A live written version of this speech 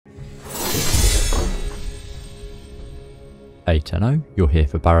Hey Tenno, you're here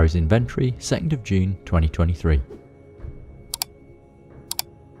for Baro's Inventory, 2nd of June 2023.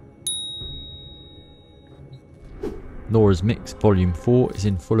 Nora's Mix Volume 4 is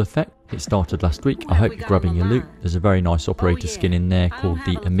in full effect. It started last week. I hope you're grabbing your loot. There's a very nice operator skin in there called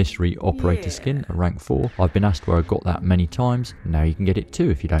the Emissary Operator Skin at rank 4. I've been asked where I got that many times. Now you can get it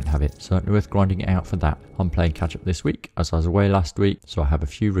too if you don't have it. Certainly worth grinding it out for that. I'm playing catch up this week as I was away last week, so I have a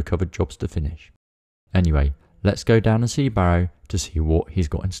few recovered jobs to finish. Anyway, let's go down and see Baro to see what he's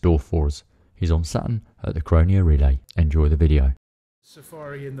got in store for us. He's on Saturn at the Kronia Relay. Enjoy the video.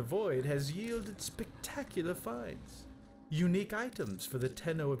 Safari in the Void has yielded spectacular finds. Unique items for the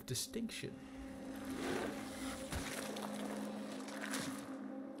Tenno of distinction.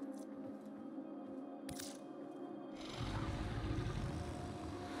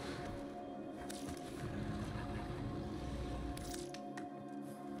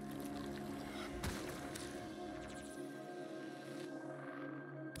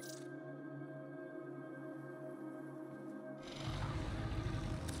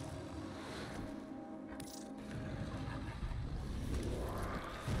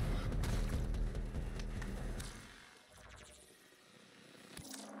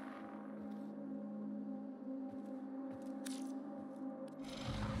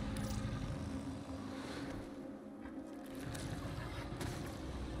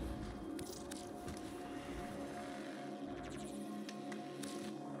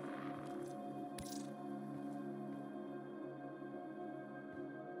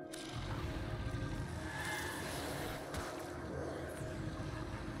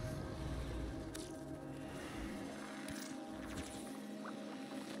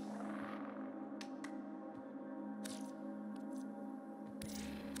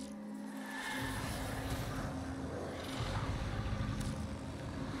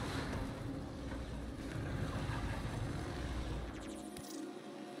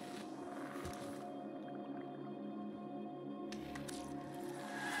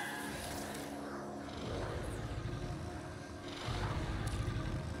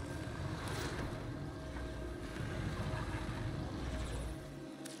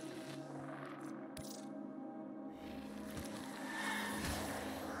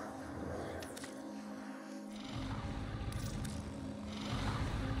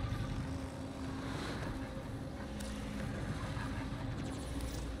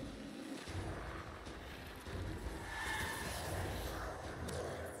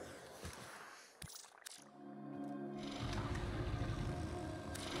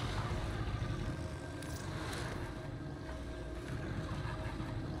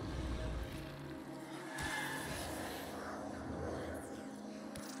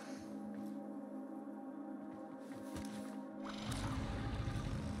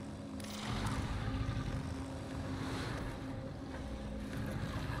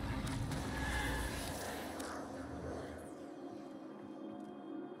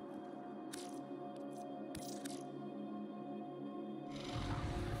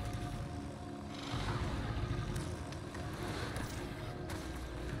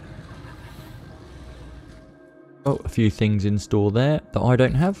 Well, a few things in store there that I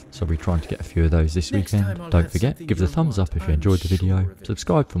don't have, so I'll be trying to get a few of those this weekend. Don't forget, give us a thumbs up if you enjoyed the video,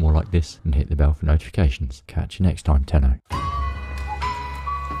 subscribe for more like this, and hit the bell for notifications. Catch you next time, Tenno.